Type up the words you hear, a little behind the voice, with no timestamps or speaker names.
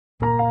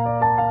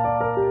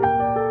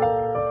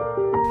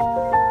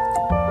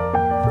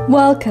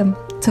Welcome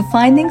to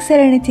Finding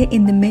Serenity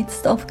in the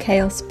Midst of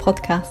Chaos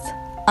podcast.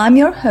 I'm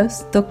your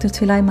host, Dr.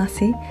 Tulay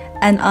Masi,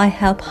 and I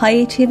help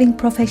high-achieving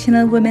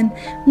professional women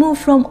move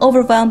from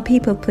overwhelmed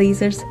people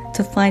pleasers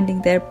to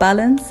finding their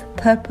balance,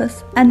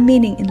 purpose, and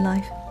meaning in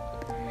life.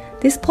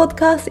 This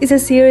podcast is a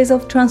series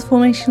of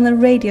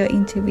transformational radio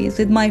interviews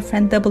with my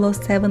friend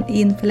 007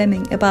 Ian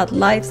Fleming about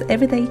life's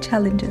everyday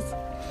challenges.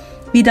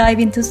 We dive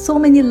into so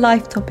many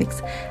life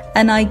topics,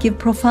 and I give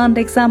profound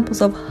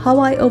examples of how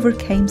I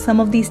overcame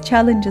some of these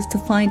challenges to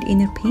find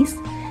inner peace,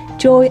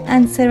 joy,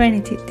 and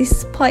serenity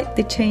despite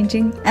the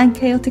changing and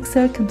chaotic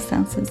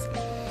circumstances.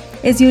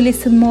 As you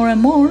listen more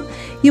and more,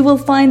 you will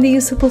find the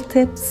useful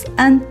tips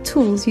and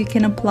tools you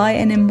can apply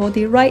and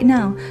embody right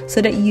now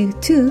so that you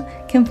too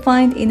can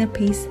find inner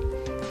peace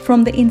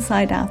from the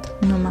inside out,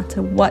 no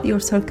matter what your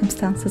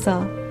circumstances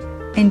are.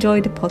 Enjoy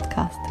the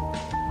podcast.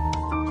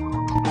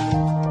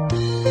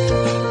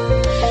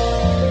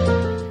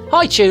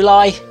 Hi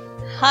Tulay.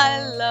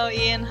 Hello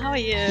Ian, how are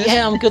you?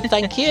 Yeah, I'm good,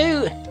 thank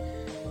you.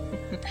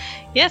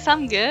 Yes,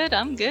 I'm good.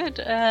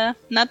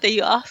 Not that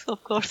you asked,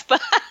 of course,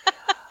 but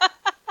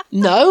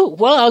No,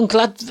 well, I'm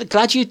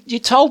glad you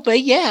told me.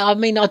 Yeah, I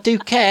mean, I do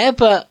care,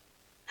 but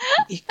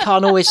you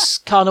can't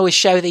always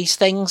show these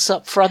things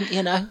up front,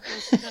 you know.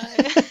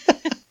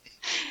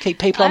 Keep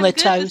people on their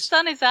toes. The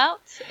sun is out.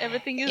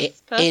 Everything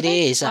is perfect. It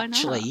is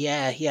actually.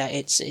 Yeah.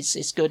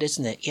 It's good,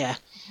 isn't it? Yeah.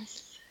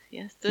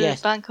 Yes, the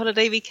bank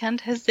holiday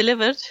weekend has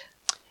delivered.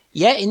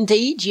 Yeah,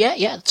 indeed. Yeah.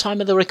 At the time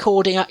of the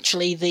recording,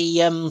 actually,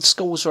 the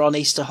schools are on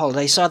Easter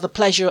holiday. So I had the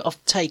pleasure of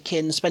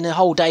spending a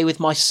whole day with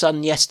my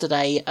son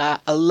yesterday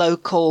at a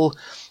local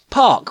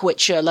park,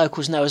 which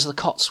locals know as the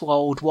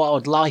Cotswold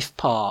Wildlife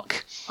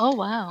Park. Oh,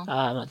 wow.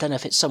 I don't know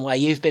if it's somewhere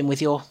you've been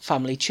with your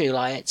family,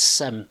 Tulay.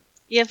 It's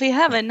yeah, we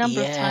have a number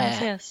of times,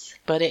 yes.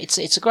 But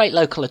it's a great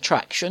local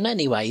attraction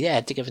anyway.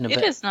 Yeah, to give it a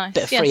bit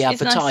of free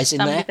advertising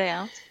nice there. Day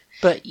out.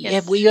 But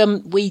yes. Yeah,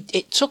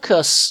 it took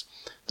us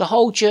the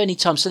whole journey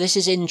time. So this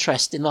is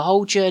interesting. The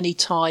whole journey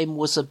time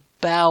was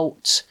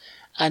about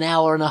an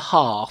hour and a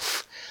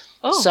half.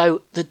 Oh.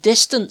 So the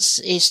distance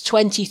is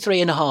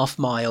 23.5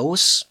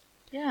 miles.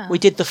 Yeah. We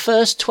did the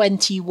first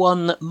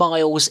 21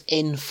 miles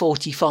in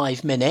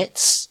 45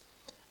 minutes.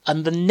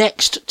 And the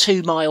next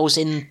 2 miles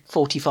in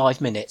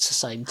 45 minutes, the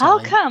same time. How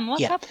come? What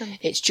happened?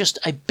 It's just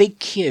a big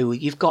queue.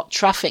 You've got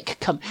traffic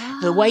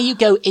The way you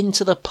go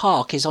into the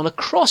park is on a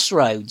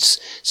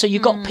crossroads. So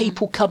you've got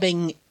people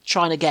coming,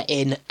 trying to get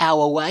in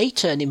our way,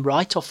 turning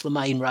right off the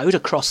main road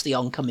across the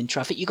oncoming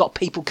traffic. You've got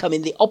people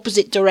coming the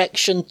opposite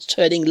direction,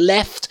 turning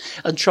left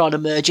and trying to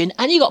merge in.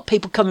 And you've got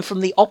people coming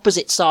from the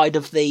opposite side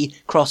of the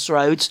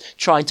crossroads,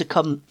 trying to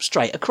come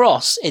straight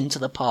across into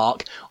the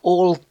park,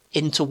 all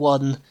into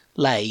one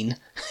lane.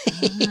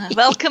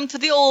 Welcome to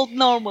the old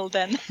normal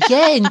then.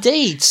 Yeah,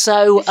 indeed.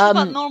 So this is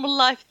what normal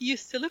life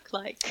used to look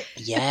like.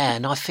 Yeah,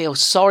 and I feel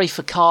sorry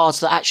for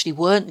cars that actually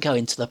weren't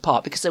going to the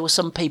park, because there were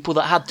some people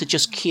that had to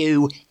just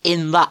queue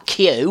in that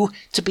queue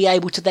to be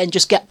able to then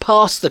just get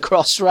past the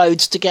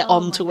crossroads to get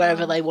on to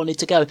wherever they wanted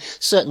to go.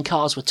 Certain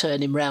cars were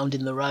turning round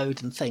in the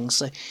road and things.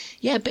 So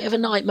yeah, a bit of a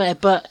nightmare,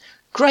 but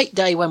great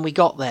day when we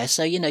got there.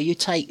 So, you know, you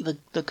take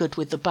the good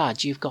with the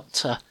bad. You've got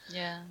to...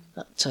 Yeah.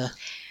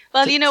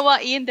 Well, you know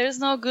what, Ian? There's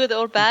no good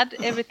or bad.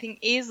 Everything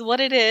is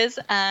what it is,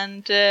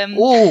 and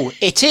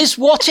it is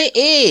what it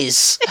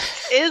is.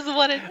 It is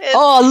what it is.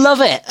 Oh, I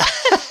love it.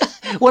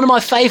 One of my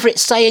favourite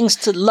sayings: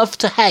 to love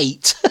to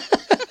hate.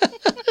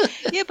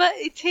 Yeah, but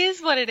it is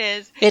what it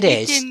is. It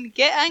is. You can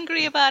get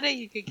angry about it.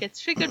 You could get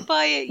triggered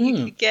by it.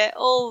 You could get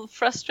all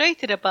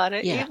frustrated about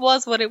it. Yeah. It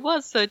was what it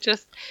was. So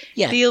just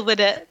deal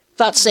with it.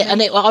 That's it.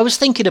 And I was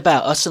thinking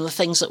about us and the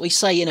things that we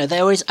say, you know,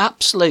 there is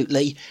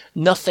absolutely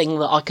nothing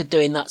that I could do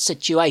in that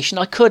situation.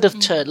 I could have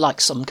turned,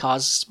 like some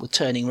cars were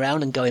turning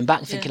around and going back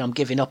and thinking, I'm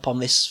giving up on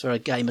this for a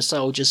game of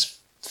soldiers,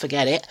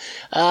 forget it.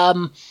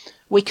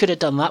 We could have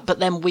done that, but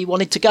then we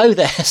wanted to go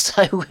there.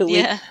 So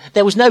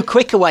there was no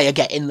quicker way of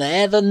getting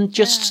there than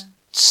just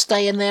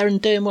staying there and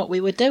doing what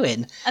we were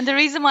doing. And the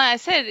reason why I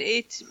said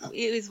it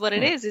is what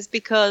it is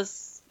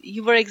because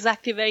you were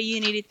exactly where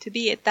you needed to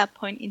be at that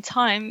point in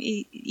time.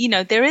 You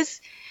know,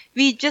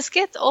 we just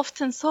get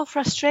often so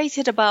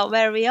frustrated about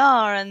where we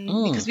are, and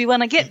because we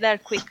want to get there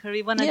quicker,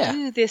 we want to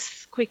do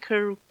this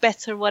quicker,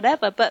 better,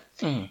 whatever. But,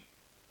 you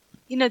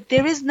know,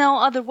 there is no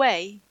other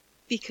way,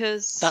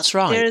 because that's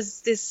right.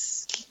 There's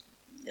this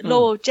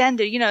law of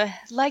gender, you know,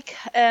 like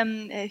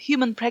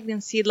human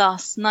pregnancy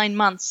lasts 9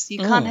 months. You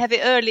can't have it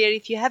earlier.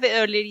 If you have it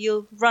earlier,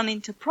 you'll run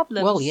into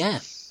problems. Well,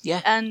 yeah.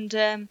 And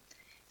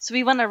so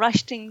we want to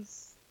rush things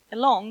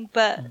along,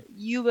 but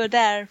you were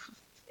there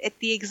at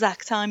the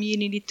exact time you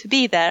needed to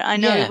be there. I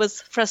know it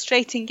was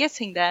frustrating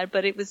getting there,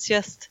 but it was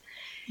just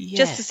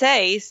to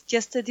say, it's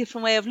just a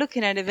different way of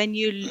looking at it. When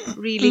you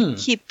really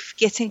keep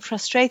getting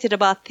frustrated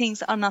about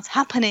things are not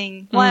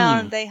happening, why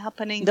aren't they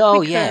happening quicker?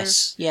 Oh,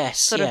 yes,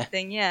 sort of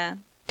thing, yeah.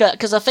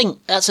 Because I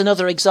think that's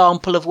another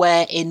example of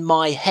where in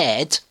my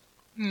head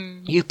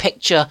you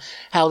picture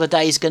how the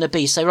day's going to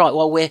be. So, right,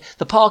 well,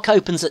 the park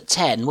opens at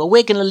 10. Well,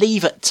 we're going to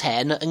leave at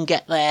 10 and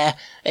get there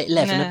at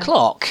 11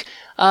 o'clock.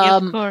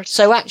 Of course.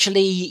 So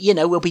actually, you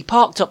know, we'll be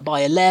parked up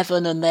by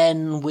 11 and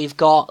then we've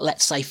got,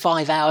 let's say,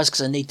 5 hours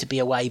because I need to be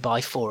away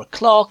by 4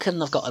 o'clock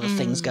and I've got other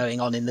things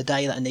going on in the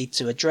day that I need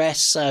to address.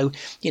 So,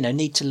 you know,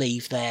 need to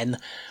leave then.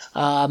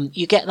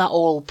 You get that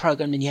all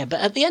programmed in your head.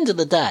 But at the end of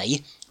the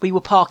day, we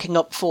were parking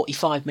up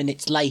 45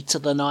 minutes later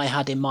than I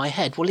had in my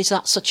head. Well, is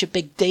that such a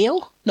big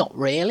deal? Not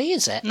really,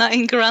 is it? Not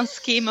in grand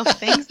scheme of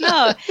things,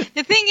 no.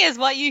 The thing is,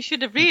 what you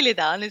should have really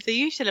done is that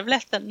you should have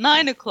left at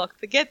 9 o'clock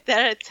to get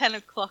there at 10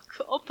 o'clock,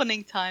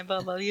 opening time.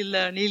 Well, you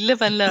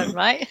live and learn,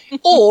 right?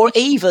 Or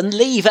even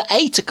leave at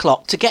 8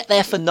 o'clock to get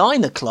there for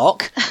 9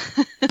 o'clock.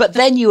 But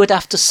then you would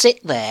have to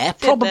sit there,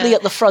 probably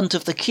at the front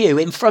of the queue,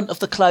 in front of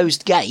the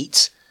closed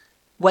gate,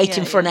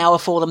 waiting for an hour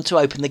for them to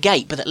open the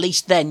gate. But at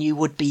least then you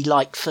would be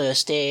like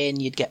first in,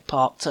 you'd get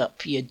parked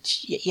up,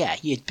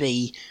 you'd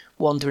be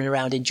wandering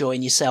around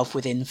enjoying yourself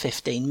within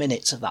 15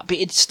 minutes of that. But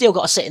you'd still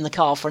got to sit in the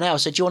car for an hour.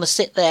 So do you want to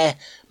sit there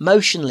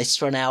motionless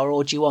for an hour,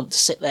 or do you want to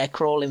sit there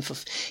crawling for...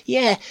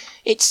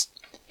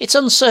 It's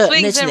uncertain,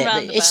 Swings isn't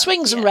and it? It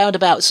swings and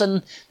roundabouts,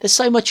 and there's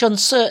so much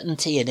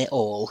uncertainty in it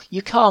all.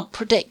 You can't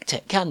predict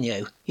it, can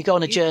you? You go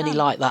on a journey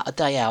like that a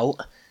day out,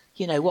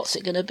 you know, what's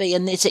it going to be?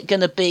 And is it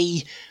going to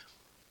be...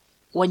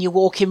 When you're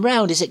walking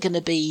round, is it going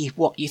to be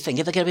what you think?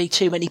 Are there going to be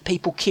too many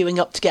people queuing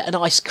up to get an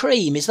ice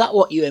cream? Is that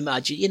what you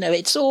imagine? You know,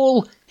 it's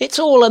all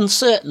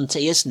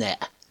uncertainty, isn't it?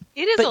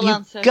 It is but all you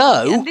uncertainty.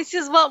 Go. And this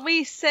is what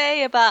we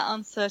say about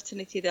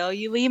uncertainty, though.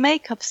 We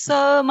make up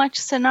so much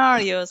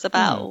scenarios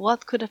about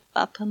what could have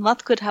happened,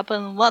 what could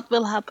happen, what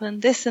will happen,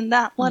 this and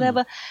that,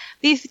 whatever.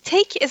 We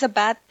take it as a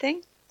bad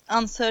thing,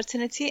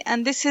 uncertainty.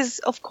 And this is,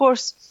 of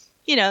course,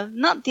 you know,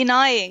 not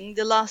denying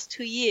the last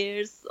 2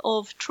 years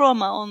of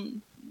trauma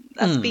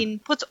that's been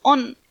put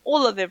on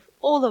all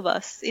of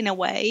us in a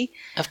way.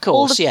 Of course,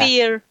 all the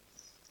fear,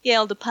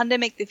 all the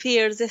pandemic, the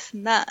fears, this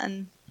and that,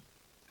 and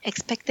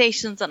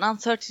expectations and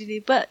uncertainty.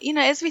 But, you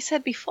know, as we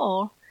said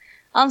before,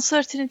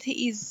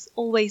 uncertainty is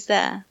always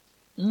there.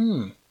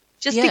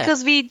 Just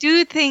because we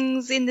do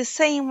things in the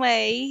same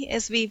way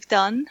as we've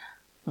done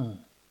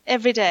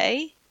every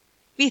day,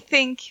 we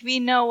think we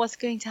know what's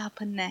going to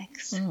happen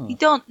next. We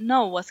don't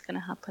know what's going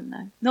to happen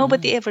now.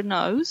 Nobody ever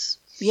knows.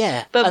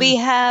 Yeah. But we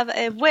have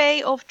a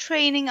way of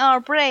training our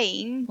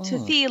brain to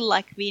feel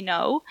like we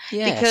know.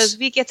 Yes. Because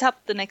we get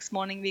up the next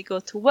morning, we go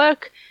to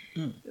work.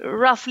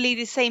 Roughly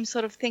the same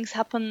sort of things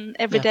happen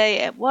every day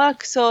at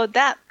work. So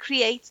that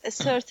creates a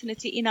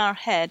certainty in our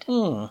head.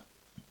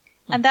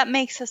 And that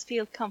makes us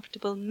feel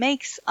comfortable,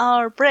 makes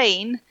our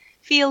brain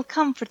feel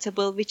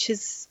comfortable, which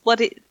is what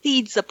it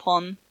feeds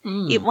upon.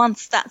 It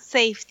wants that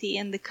safety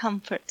and the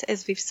comfort,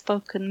 as we've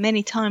spoken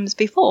many times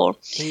before.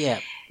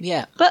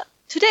 Yeah. But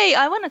today,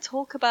 I want to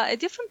talk about a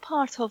different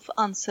part of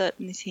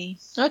uncertainty.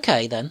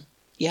 Okay, then.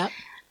 Yeah.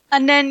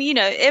 And then, you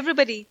know,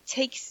 everybody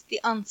takes the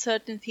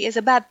uncertainty as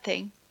a bad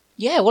thing.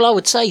 Yeah, well, I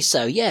would say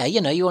so. Yeah, you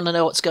know, you want to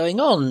know what's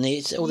going on.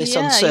 It's all this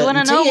uncertainty. You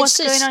want to know what's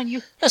going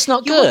on. That's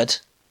not good.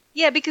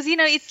 Yeah, because, you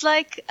know, it's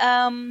like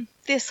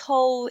this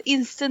whole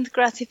instant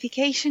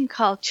gratification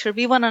culture.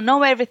 We want to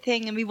know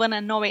everything and we want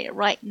to know it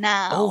right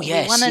now. Oh,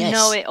 yes, we want to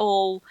know it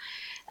all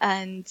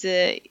and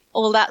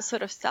all that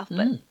sort of stuff.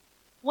 But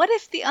what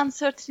if the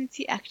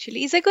uncertainty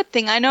actually is a good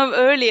thing? I know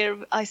earlier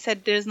I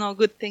said there's no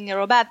good thing or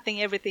a bad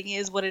thing. Everything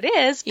is what it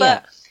is.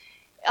 But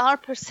our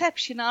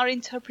perception, our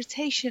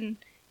interpretation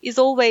is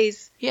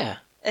always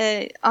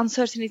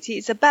uncertainty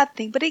is a bad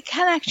thing. But it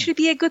can actually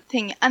be a good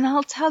thing. And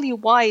I'll tell you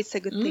why it's a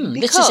good thing.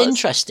 This is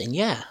interesting.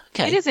 Yeah.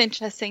 Okay. It is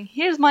interesting.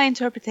 Here's my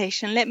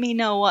interpretation. Let me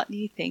know what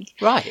you think.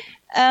 Right.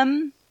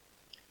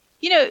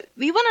 You know,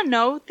 we want to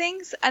know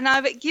things, and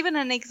I've given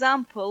an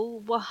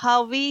example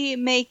how we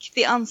make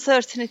the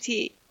uncertain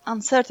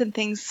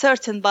things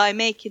certain by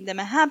making them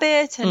a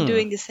habit and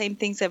doing the same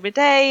things every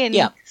day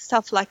and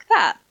stuff like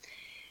that.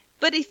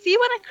 But if you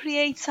want to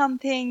create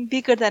something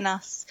bigger than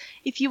us,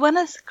 if you want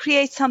to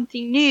create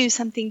something new,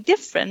 something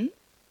different,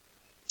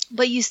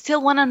 but you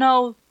still want to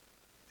know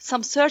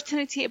some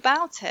certainty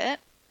about it,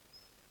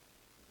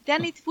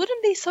 then it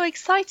wouldn't be so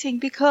exciting,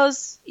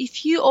 because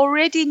if you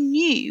already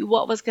knew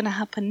what was going to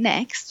happen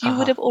next, you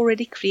would have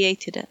already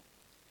created it.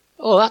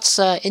 Oh, that's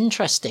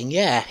interesting.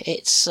 Yeah,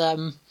 it's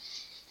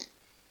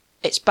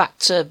back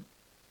to,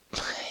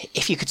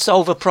 if you could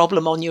solve a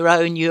problem on your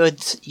own,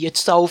 you'd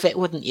solve it,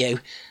 wouldn't you?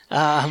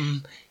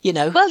 You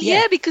know. Well,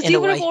 because you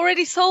would have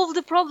already solved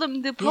the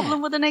problem. The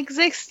problem wouldn't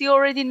exist. You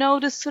already know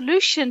the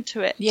solution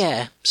to it.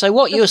 Yeah. So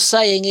what you're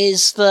saying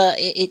is that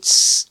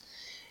it's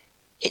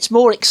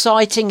more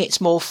exciting, it's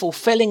more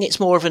fulfilling,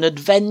 it's more of an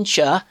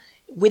adventure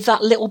with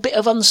that little bit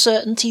of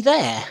uncertainty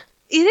there.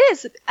 It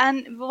is.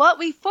 And what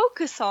we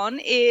focus on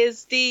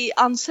is the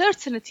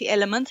uncertainty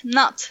element,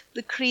 not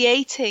the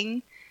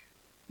creating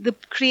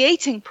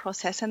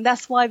process. And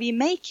that's why we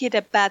make it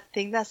a bad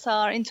thing. That's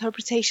our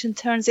interpretation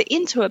turns it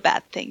into a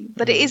bad thing.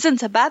 But it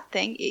isn't a bad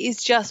thing. It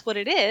is just what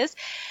it is.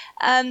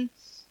 And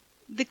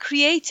the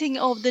creating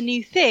of the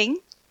new thing,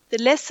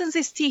 the lessons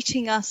is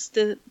teaching us,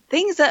 the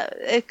things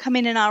that come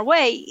in our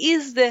way,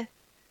 is the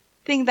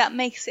thing that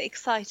makes it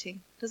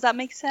exciting. Does that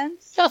make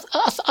sense?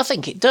 I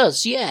think it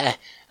does, yeah.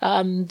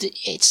 And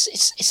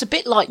it's a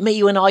bit like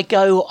me when I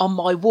go on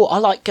my walk. I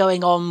like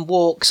going on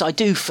walks. I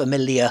do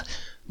familiar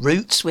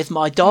routes with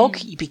my dog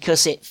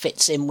because it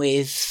fits in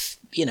with,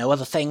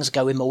 other things.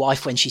 Go with my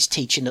wife when she's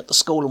teaching at the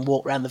school and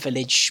walk around the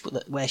village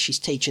where she's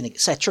teaching,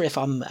 etc., if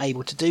I'm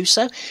able to do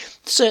so.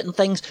 Certain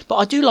things. But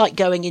I do like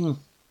going in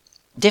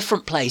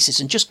different places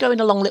and just going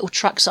along little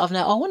tracks that I've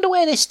now, I wonder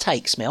where this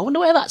takes me. I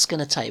wonder where that's going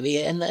to take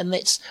me. And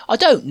I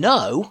don't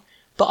know.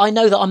 But I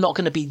know that I'm not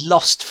going to be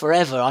lost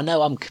forever. I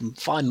know I can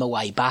find my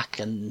way back.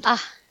 And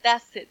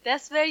that's it.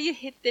 That's where you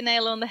hit the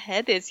nail on the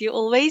head, as you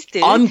always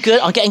do. I'm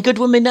good. I'm getting good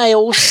with my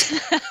nails.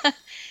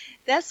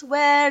 That's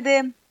where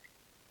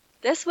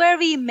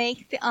we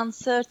make the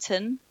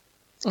uncertain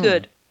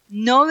good,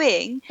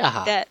 knowing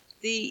that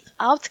the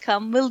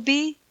outcome will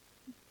be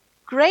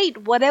great,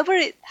 whatever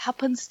it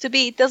happens to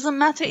be. It doesn't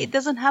matter. It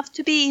doesn't have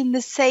to be in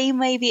the same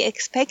way we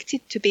expect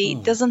it to be.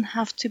 It doesn't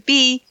have to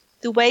be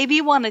the way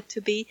we want it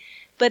to be.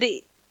 But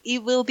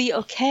it will be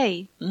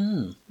okay.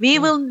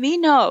 We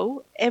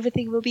know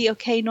everything will be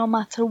okay no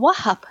matter what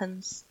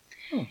happens.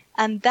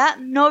 And that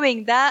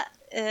knowing, that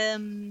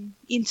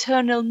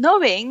internal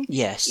knowing,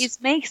 it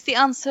makes the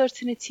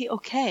uncertainty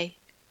okay.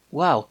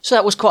 Wow. So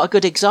that was quite a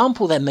good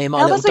example then, me and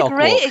my little dog walk. That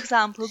was a great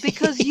example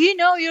because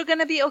you're going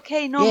to be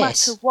okay no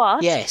matter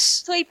what. Yes.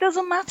 So it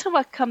doesn't matter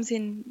what comes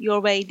in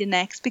your way the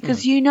next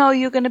because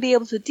you're going to be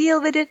able to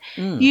deal with it.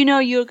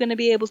 You're going to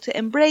be able to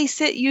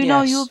embrace it.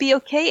 Know you'll be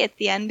okay at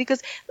the end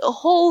because the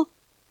whole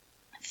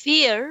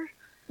fear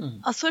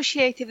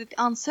associated with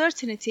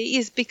uncertainty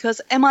is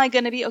because am I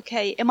going to be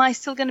okay? Am I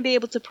still going to be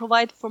able to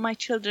provide for my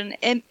children?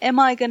 Am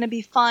I going to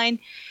be fine?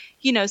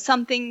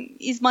 Something,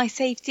 is my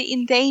safety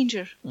in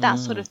danger? That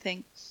sort of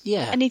thing.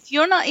 Yeah. And if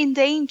you're not in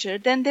danger,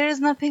 then there is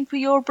nothing for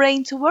your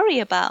brain to worry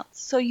about.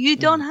 So you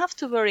don't have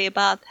to worry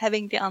about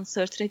having the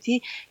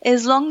uncertainty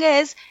as long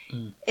as,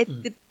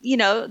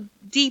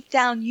 deep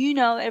down,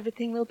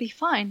 everything will be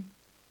fine.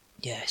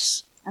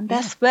 Yes. And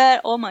that's where,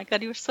 oh my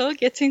God, you're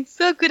getting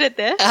so good at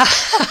this.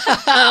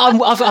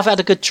 I've had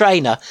a good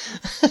trainer.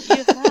 You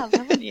have,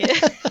 haven't you?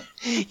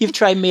 You've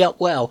trained me up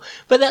well,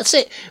 but that's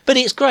it. But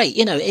it's great,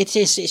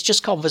 it's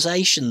just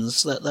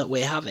conversations that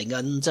we're having,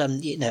 and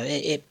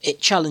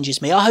it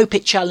challenges me. I hope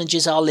it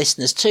challenges our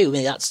listeners too. I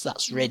mean,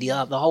 that's really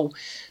the whole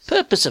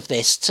purpose of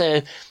this,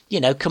 to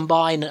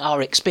combine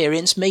our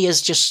experience, me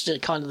as just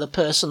kind of the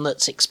person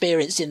that's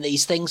experienced in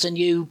these things, and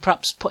you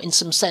perhaps putting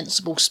some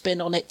sensible spin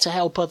on it to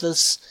help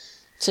others.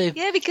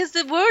 Yeah, because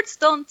the words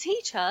don't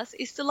teach us.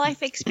 It's the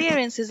life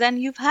experiences, and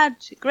you've had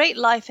great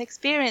life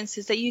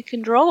experiences that you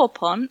can draw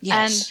upon.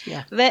 Yes,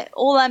 and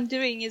all I'm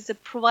doing is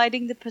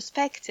providing the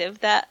perspective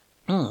that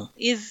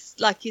is,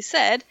 like you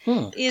said,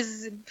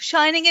 is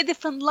shining a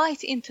different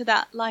light into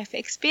that life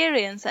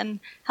experience and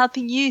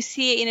helping you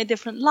see it in a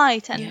different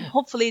light. And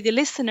hopefully the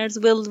listeners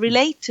will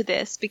relate to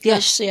this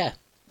because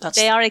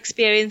they are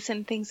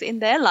experiencing things in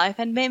their life.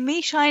 And when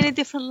we shine a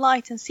different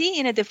light and see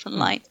in a different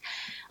light,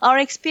 our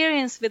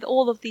experience with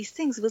all of these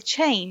things will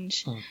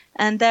change,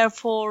 and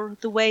therefore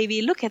the way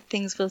we look at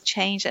things will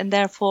change, and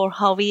therefore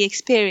how we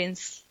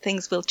experience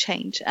things will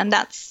change. And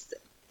that's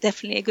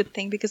definitely a good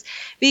thing because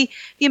we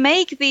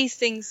make these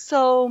things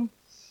so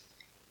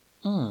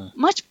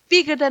much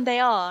bigger than they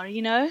are,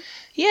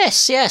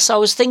 Yes, I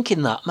was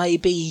thinking that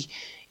maybe,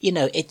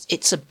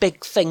 it's a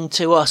big thing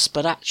to us,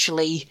 but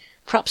actually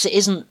perhaps it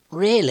isn't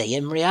really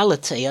in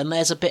reality, and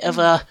there's a bit of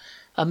a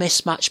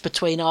mismatch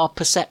between our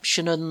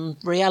perception and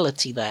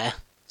reality there.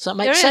 Does that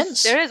make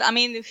sense? There is. I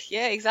mean,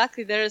 yeah,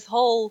 exactly. There is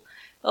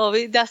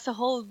that's a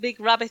whole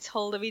big rabbit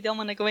hole that we don't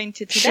want to go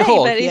into today.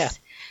 Sure, but it's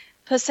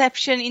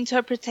perception,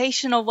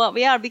 interpretation of what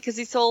we are, because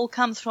it all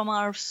comes from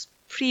our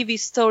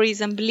previous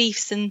stories and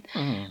beliefs and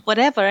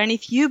whatever. And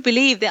if you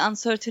believe the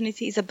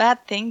uncertainty is a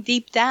bad thing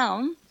deep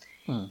down,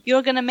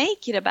 you're going to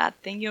make it a bad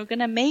thing. You're going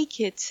to make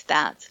it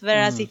that.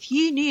 Whereas if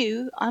you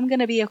knew, I'm going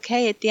to be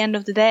okay at the end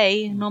of the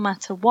day, no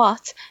matter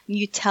what, and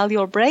you tell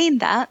your brain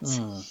that,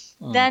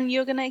 then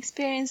you're going to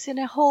experience it in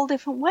a whole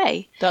different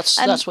way.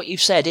 That's what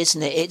you've said,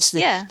 isn't it? It's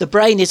the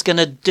brain is going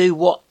to do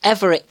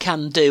whatever it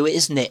can do,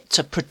 isn't it,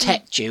 to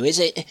protect you? Is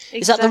it? Exactly.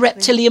 Is that the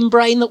reptilian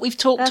brain that we've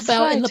talked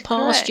about in the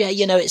past? Correct.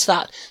 Yeah, it's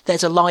that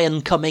there's a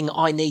lion coming,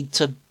 I need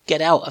to get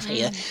out of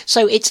here.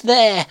 So it's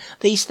there.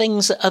 These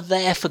things are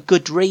there for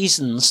good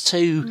reasons,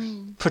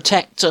 to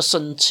protect us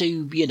and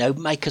to,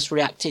 make us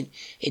react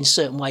in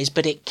certain ways.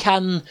 But it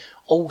can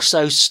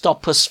also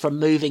stop us from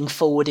moving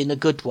forward in a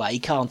good way,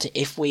 can't it?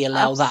 If we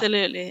allow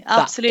absolutely.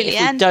 If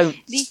we don't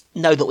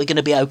know that we're going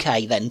to be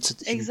okay, then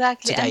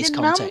exactly. Today's and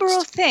the context. Number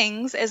of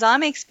things, as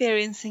I'm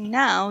experiencing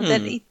now,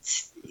 that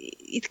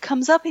it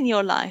comes up in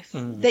your life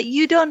that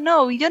you don't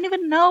know. You don't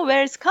even know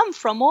where it's come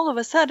from. All of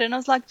a sudden, I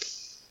was like,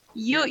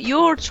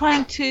 you're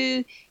trying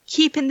to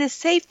keep in this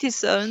safety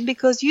zone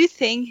because you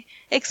think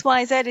X,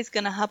 Y, Z is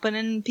going to happen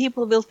and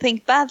people will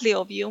think badly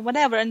of you and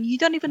whatever. And you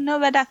don't even know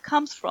where that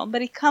comes from,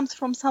 but it comes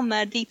from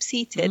somewhere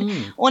deep-seated.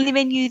 Only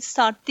when you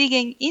start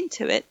digging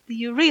into it,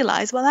 you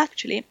realize, well,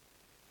 actually,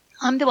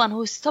 I'm the one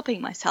who's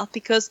stopping myself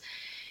because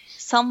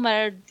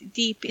somewhere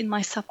deep in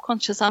my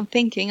subconscious, I'm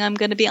thinking I'm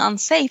going to be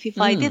unsafe if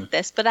I did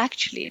this. But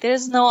actually,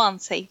 there's no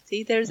unsafety.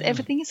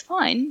 Everything is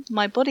fine.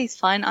 My body's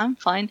fine. I'm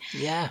fine.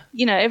 Yeah.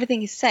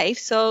 Everything is safe.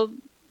 So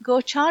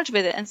go charge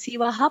with it and see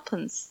what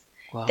happens.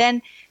 Wow.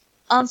 Then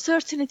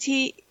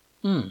uncertainty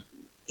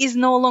is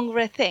no longer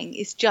a thing.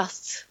 It's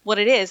just what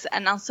it is.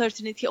 And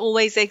uncertainty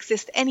always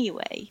exists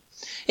anyway.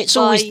 It's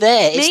always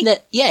there.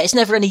 It's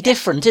never any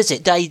different, is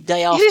it?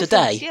 Day after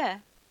day. Yeah.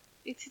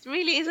 It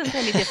really isn't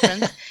any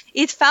different.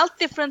 It felt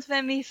different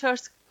when we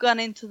first got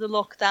into the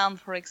lockdown,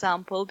 for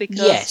example,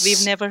 because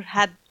we've never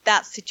had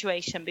that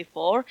situation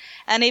before.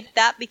 And if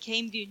that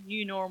became the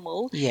new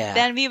normal,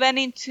 then we went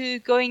into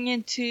going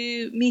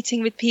into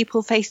meeting with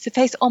people face to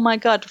face. Oh my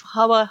God,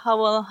 how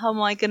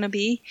am I going to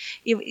be?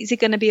 Is it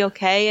going to be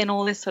okay? And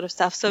all this sort of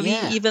stuff. So we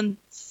even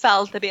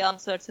felt a bit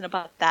uncertain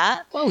about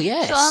that. Oh,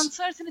 yes. So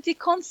uncertainty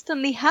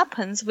constantly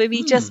happens where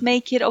we just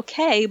make it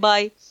okay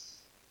by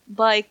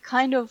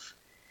kind of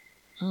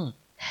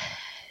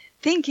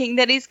thinking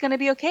that it's going to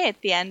be okay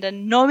at the end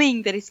and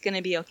knowing that it's going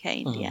to be okay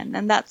in the end.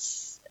 And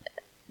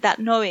that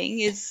knowing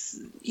is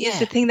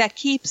the thing that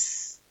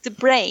keeps the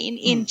brain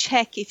in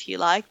check, if you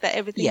like, that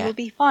everything will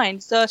be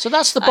fine. So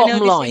that's the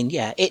bottom line.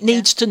 It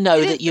needs to know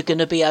that you're going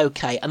to be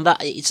okay. And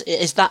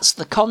that's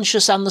the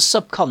conscious and the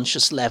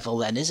subconscious level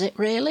then, is it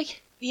really?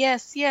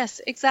 Yes,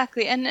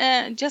 exactly.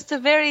 And just a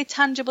very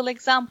tangible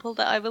example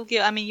that I will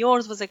give. I mean,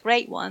 yours was a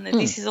great one.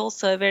 This is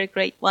also a very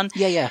great one.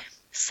 Yeah.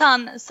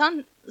 Sun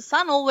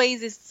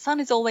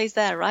is always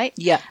there, right?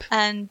 Yep.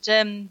 And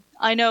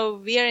I know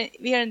we are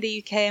in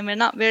the UK and we're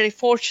not very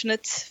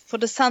fortunate for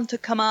the sun to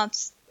come out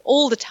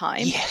all the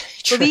time. Yeah,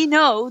 true. But we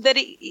know that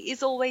it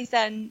is always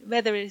there,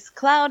 whether it's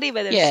cloudy,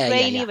 whether it's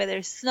rainy, whether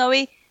it's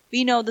snowy.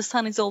 We know the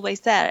sun is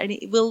always there and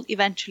it will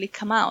eventually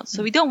come out.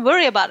 So we don't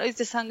worry about, is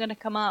the sun going to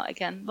come out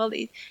again? Well,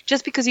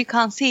 just because you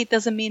can't see it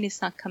doesn't mean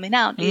it's not coming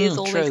out. It is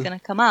always going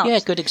to come out. Yeah,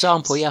 good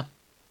example, yeah.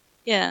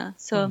 Yeah,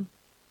 so...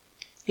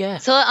 Yeah.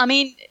 So, I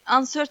mean,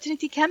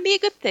 uncertainty can be a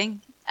good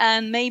thing.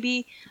 And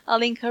maybe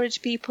I'll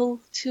encourage people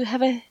to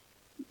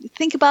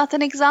think about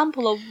an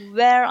example of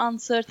where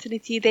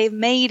uncertainty, they've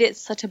made it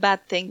such a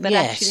bad thing. But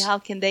actually, how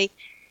can they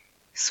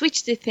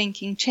switch their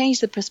thinking,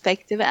 change the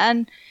perspective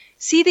and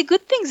see the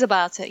good things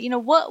about it?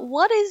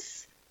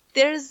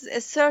 There's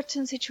a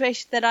certain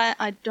situation that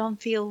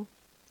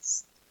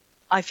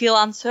I feel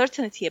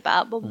uncertainty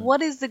about, but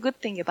what is the good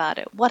thing about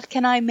it? What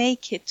can I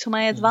make it to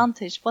my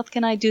advantage? What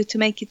can I do to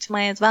make it to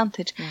my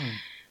advantage?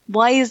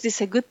 Why is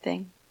this a good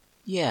thing?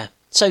 Yeah.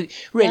 So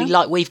really,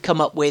 like we've come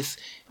up with,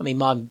 I mean,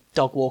 my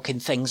dog walking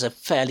thing's a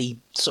fairly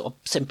sort of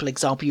simple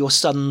example. Your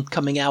sun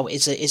coming out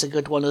is a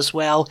good one as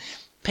well.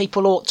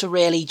 People ought to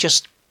really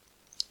just,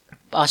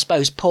 I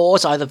suppose,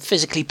 either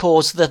physically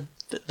pause the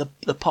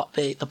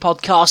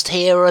podcast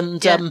here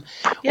and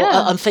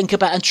and think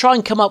about and try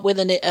and come up with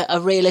a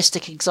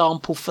realistic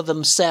example for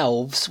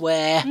themselves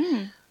where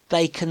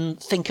they can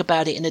think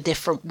about it in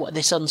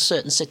this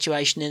uncertain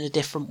situation in a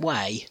different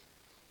way.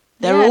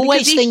 There are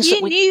always things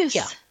that we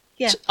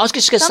So I was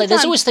just going to say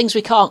there's always things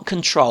we can't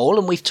control,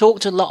 and we've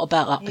talked a lot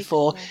about that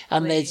before.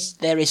 And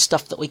there is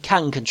stuff that we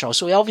can control.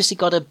 So we obviously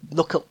got to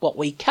look at what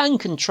we can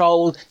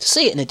control to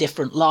see it in a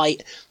different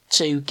light,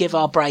 to give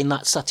our brain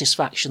that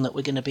satisfaction that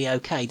we're going to be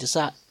okay. Is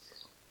that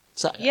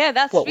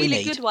that's what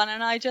really good one.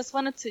 And I just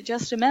wanted to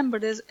just remember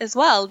this as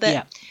well,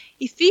 that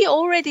if we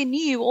already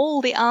knew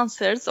all the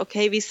answers,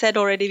 okay, we said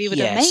already we would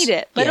have made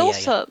it, but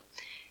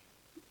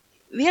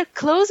we are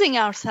closing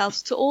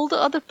ourselves to all the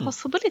other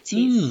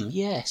possibilities.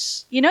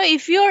 Yes.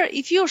 If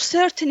you're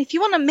certain, if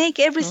you want to make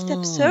every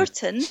step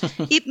certain,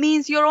 it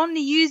means you're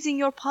only using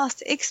your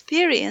past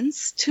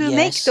experience to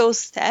make those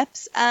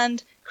steps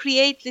and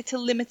create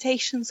little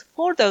limitations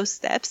for those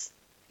steps.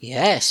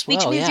 Yes.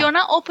 Which means you're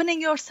not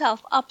opening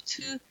yourself up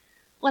to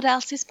what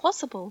else is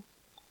possible.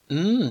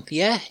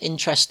 Yeah.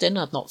 Interesting.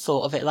 I've not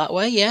thought of it that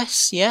way.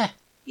 Yes. Yeah.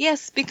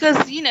 Yes,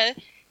 because,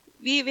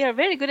 we are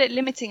very good at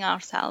limiting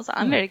ourselves.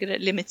 I'm very good at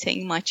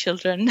limiting my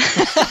children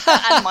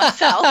and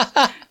myself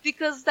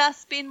because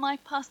that's been my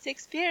past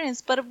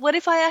experience. But what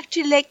if I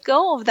actually let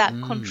go of that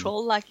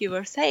control, like you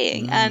were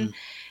saying,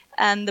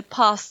 and the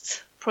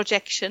past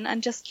projection,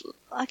 and just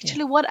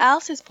actually what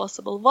else is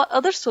possible? What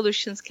other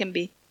solutions can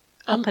be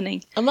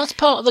happening? And that's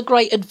part of the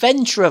great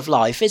adventure of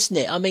life, isn't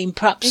it? I mean,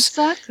 perhaps,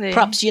 I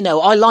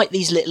like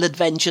these little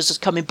adventures,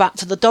 coming back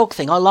to the dog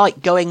thing. I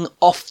like going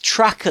off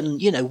track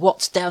and,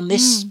 what's down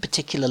this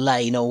particular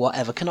lane or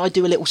whatever. Can I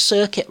do a little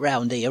circuit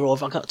round here, or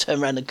have I got to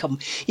turn around and come?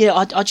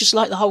 I just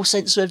like the whole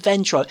sense of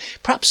adventure.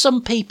 Perhaps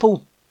some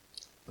people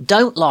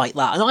don't like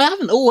that. And I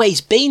haven't always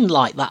been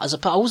like that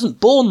I wasn't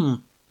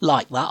born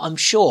like that, I'm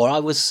sure. I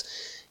was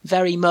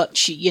very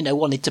much,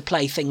 wanted to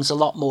play things a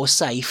lot more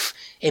safe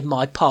in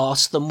my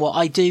past than what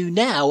I do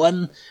now.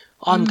 And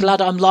I'm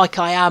glad I'm like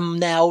I am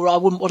now, or I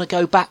wouldn't want to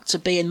go back to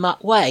being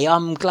that way.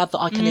 I'm glad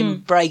that I can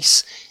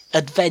embrace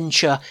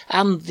adventure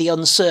and the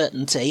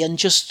uncertainty and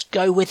just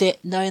go with it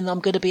knowing I'm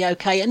going to be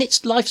okay. And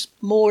life's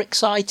more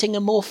exciting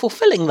and more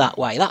fulfilling that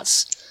way.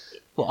 That's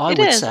what I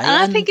would say. And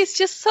I think it's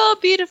just so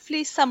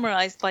beautifully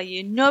summarized by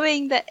you,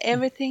 knowing that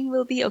everything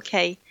will be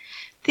okay.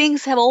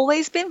 Things have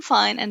always been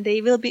fine and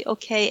they will be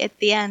okay at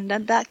the end.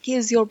 And that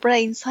gives your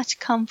brain such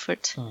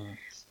comfort.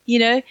 You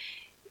know,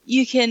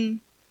 you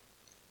can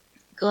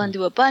go and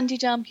do a bungee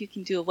jump. You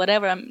can do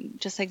whatever. I'm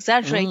just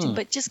exaggerating.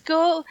 But just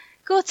go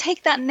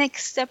take that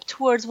next step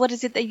towards what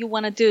is it that you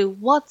want to do.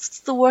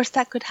 What's the worst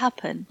that could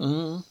happen?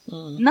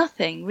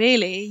 Nothing,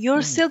 really.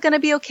 You're still going to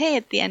be okay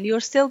at the end. You're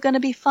still going to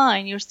be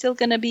fine. You're still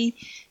going to be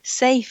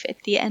safe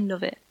at the end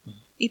of it.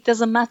 It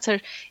doesn't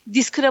matter.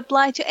 This could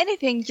apply to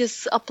anything,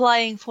 just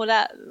applying for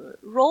that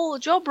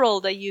job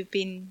role that you've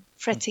been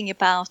fretting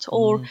about,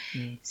 or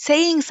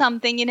saying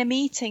something in a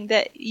meeting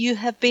that you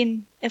have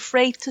been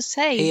afraid to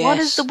say. Yes. What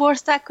is the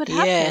worst that could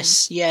happen?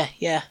 Yes,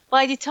 yeah.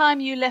 By the time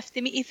you left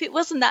the meeting, if it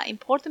wasn't that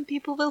important,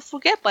 people will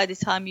forget by the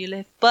time you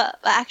left. But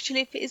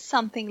actually, if it is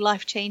something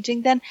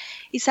life-changing, then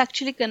it's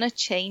actually going to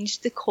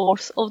change the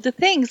course of the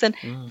things. And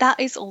that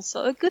is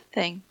also a good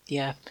thing.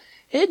 Yeah.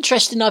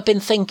 Interesting. I've been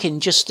thinking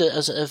just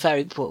as a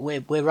very,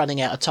 we're running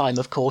out of time,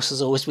 of course,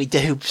 as always we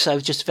do. So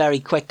just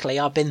very quickly,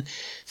 I've been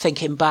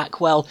thinking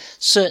back, well,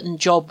 certain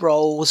job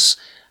roles,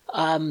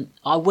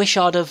 I wish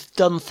I'd have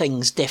done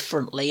things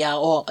differently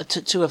or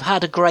to have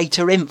had a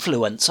greater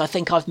influence. I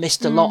think I've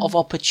missed a lot of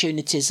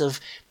opportunities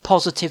of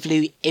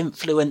positively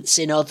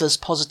influencing others,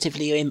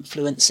 positively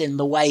influencing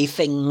the way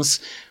things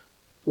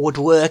would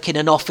work in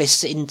an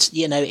office,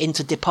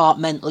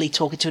 interdepartmentally,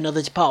 talking to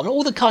another department,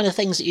 all the kind of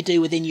things that you do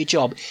within your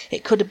job.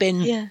 It could have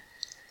been,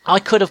 I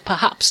could have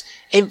perhaps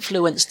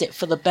influenced it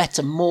for the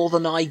better more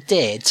than I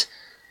did.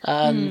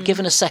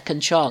 Given a second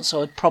chance, I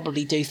would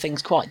probably do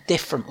things quite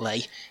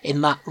differently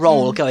in that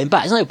role going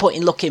back. There's no point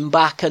in looking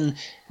back and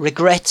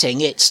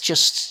regretting. It's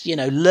just,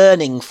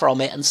 learning from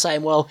it and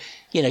saying, well,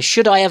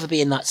 should I ever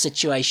be in that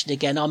situation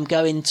again, I'm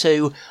going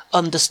to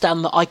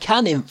understand that I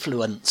can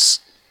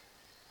influence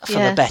for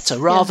the better,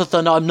 rather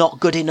than I'm not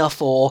good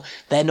enough, or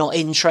they're not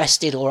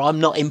interested, or I'm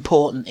not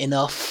important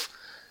enough.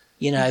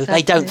 Exactly.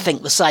 They don't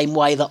think the same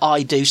way that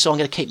I do, so I'm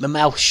going to keep my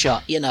mouth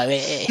shut. Get out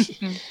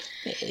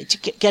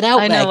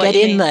there, get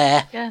in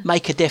there,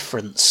 make a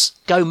difference.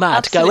 Go mad.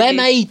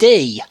 Absolutely. Go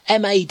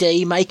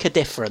MAD, make a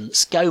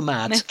difference. Go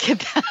mad.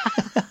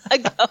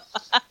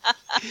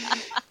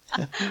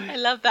 I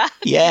love that.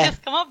 Yeah. Did you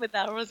just come up with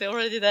that, or was it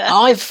already there?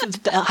 I've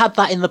had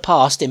that in the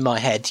past in my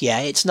head. Yeah,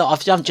 it's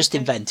not. I've just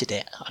invented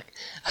it.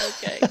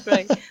 Okay,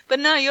 great. But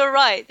no, you're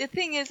right. The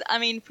thing is, I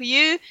mean, for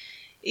you,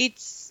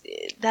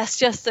 that's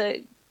just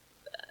a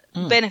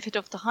benefit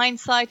of the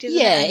hindsight, isn't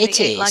it? Yeah, it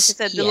is. Like I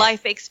said, the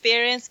life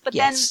experience. But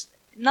then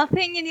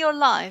nothing in your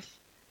life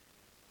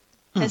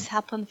has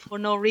happened for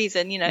no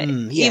reason.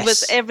 It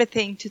was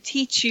everything to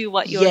teach you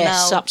what you're now.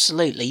 Yes,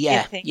 absolutely.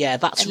 Yeah, yeah.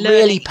 That's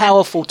really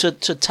powerful to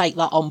take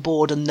that on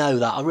board and know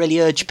that. I really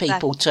urge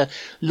people to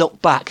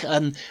look back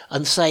and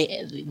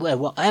say, well,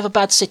 whatever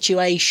bad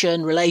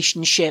situation,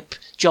 relationship,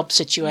 job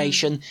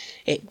situation,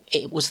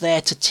 it was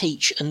there to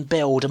teach and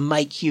build and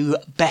make you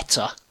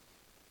better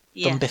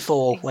than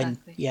before.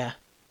 Exactly.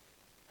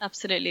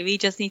 Absolutely. We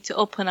just need to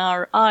open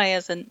our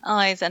eyes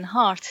and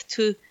heart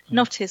to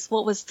notice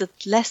what was the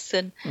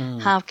lesson.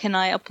 How can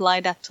I apply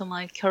that to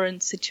my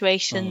current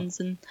situations?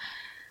 And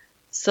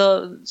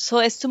so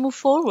as to move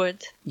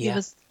forward. It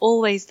was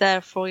always there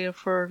for you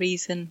for a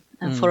reason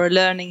and for a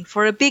learning,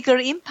 for a bigger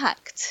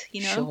impact,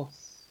 Sure.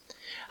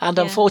 And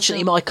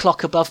unfortunately, my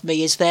clock above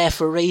me is there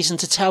for a reason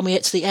to tell me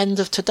it's the end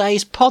of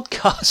today's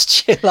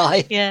podcast,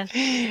 July. Yeah.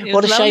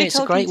 What a shame. It's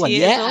a great one.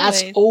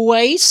 As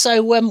always.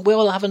 So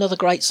we'll have another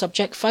great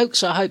subject,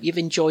 folks. I hope you've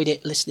enjoyed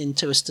it listening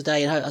to us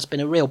today, and I hope that's been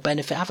a real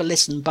benefit. Have a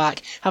listen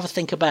back. Have a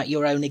think about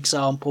your own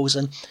examples,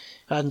 and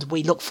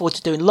we look forward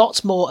to doing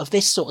lots more of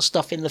this sort of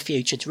stuff in the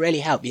future to really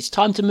help you. It's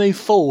time to move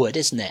forward,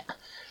 isn't it?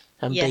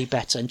 And be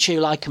better. And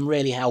Chulai can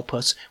really help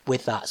us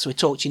with that. So we'll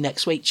talk to you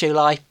next week,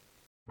 Chulai.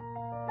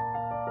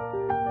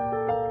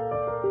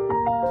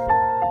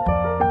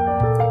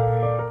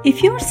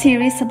 If you're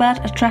serious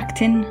about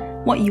attracting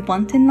what you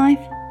want in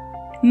life,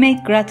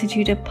 make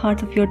gratitude a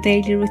part of your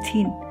daily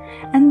routine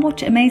and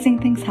watch amazing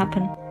things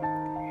happen.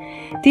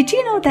 Did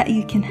you know that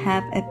you can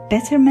have a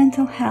better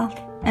mental health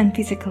and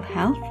physical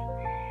health,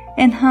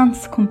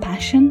 enhanced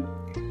compassion,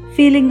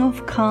 feeling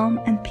of calm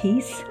and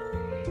peace,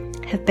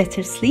 have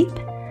better sleep,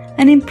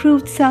 and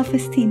improved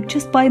self-esteem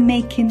just by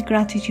making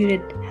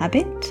gratitude a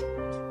habit?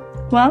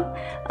 Well,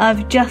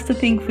 I've just a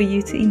thing for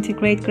you to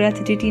integrate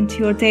gratitude into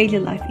your daily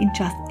life in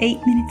just 8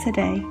 minutes a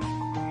day.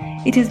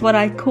 It is what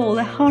I call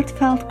a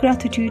heartfelt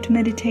gratitude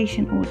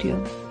meditation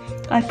audio.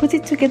 I put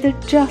it together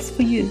just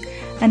for you,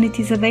 and it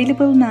is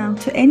available now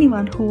to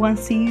anyone who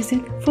wants to use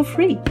it for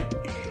free.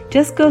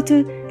 Just go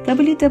to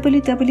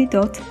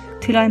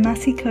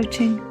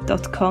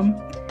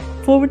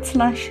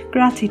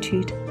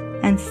www.tulaimassicoaching.com/gratitude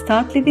and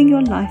start living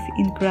your life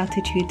in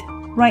gratitude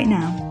right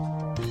now.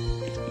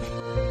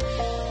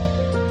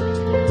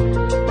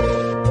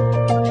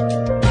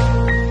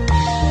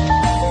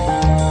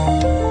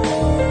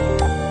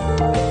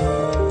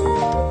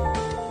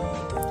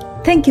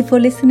 Thank you for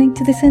listening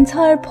to this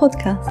entire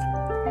podcast.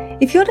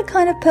 If you're the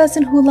kind of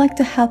person who like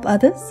to help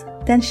others,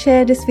 then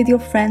share this with your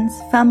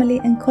friends, family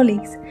and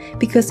colleagues,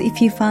 because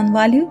if you found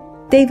value,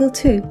 they will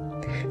too.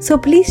 So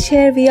please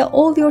share via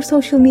all your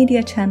social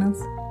media channels.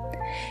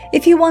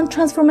 If you want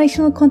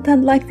transformational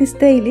content like this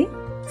daily,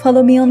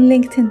 follow me on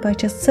LinkedIn by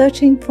just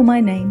searching for my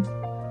name.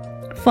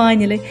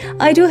 Finally,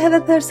 I do have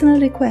a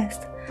personal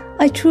request.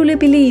 I truly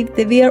believe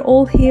that we are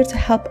all here to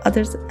help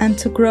others and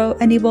to grow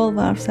and evolve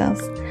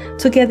ourselves.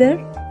 Together,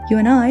 you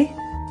and I,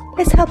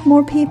 let's help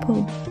more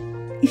people.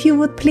 If you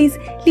would please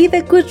leave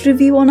a good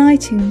review on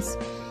iTunes.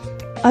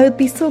 I would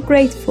be so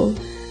grateful,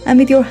 and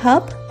with your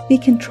help, we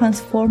can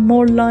transform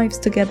more lives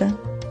together.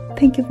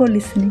 Thank you for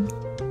listening.